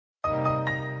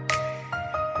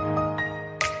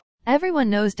Everyone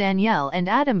knows Danielle and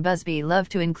Adam Busby love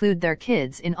to include their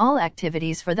kids in all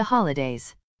activities for the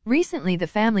holidays. Recently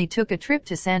the family took a trip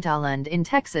to Santaland in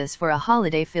Texas for a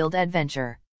holiday-filled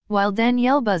adventure. While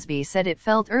Danielle Busby said it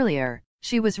felt earlier,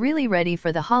 she was really ready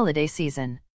for the holiday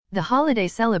season. The holiday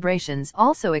celebrations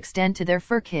also extend to their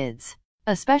fur kids,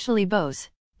 especially BEAUX.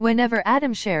 Whenever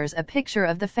Adam shares a picture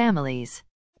of the family's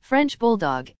French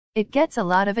bulldog, it gets a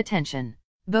lot of attention.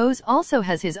 BEAUX also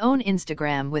has his own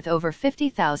Instagram with over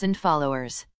 50,000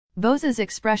 followers. BEAUX's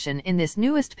expression in this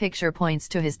newest picture points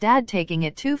to his dad taking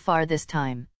it too far this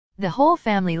time. The whole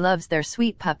family loves their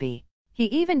sweet puppy. He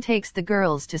even takes the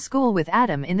girls to school with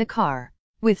Adam in the car.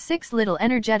 With 6 little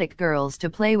energetic girls to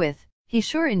play with, he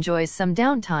sure enjoys some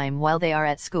downtime while they are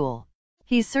at school.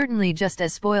 He's certainly just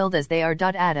as spoiled as they are.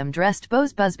 Adam dressed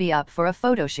BEAUX Busby up for a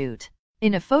photo shoot.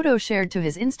 In a photo shared to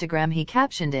his Instagram he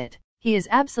captioned it, "He is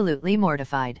absolutely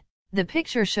mortified." The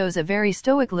picture shows a very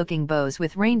stoic-looking BEAUX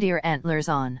with reindeer antlers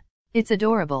on. It's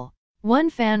adorable. One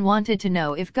fan wanted to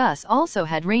know if Gus also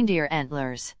had reindeer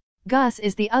antlers. Gus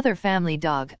is the other family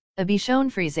dog, a Bichon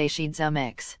Friesischitzer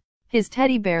mix. His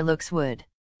teddy bear looks would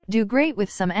do great with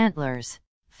some antlers.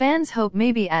 Fans hope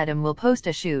maybe Adam will post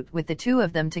a shoot with the two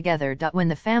of them together. When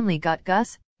the family got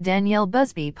Gus, Danielle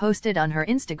Busby posted on her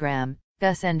Instagram,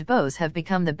 "Gus and BEAUX have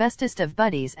become the bestest of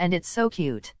buddies and it's so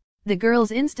cute." The girls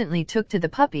instantly took to the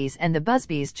puppies and the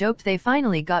Busbys joked they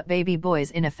finally got baby boys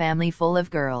in a family full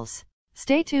of girls.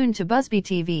 Stay tuned to BUSBY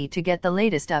TV to get the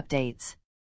latest updates.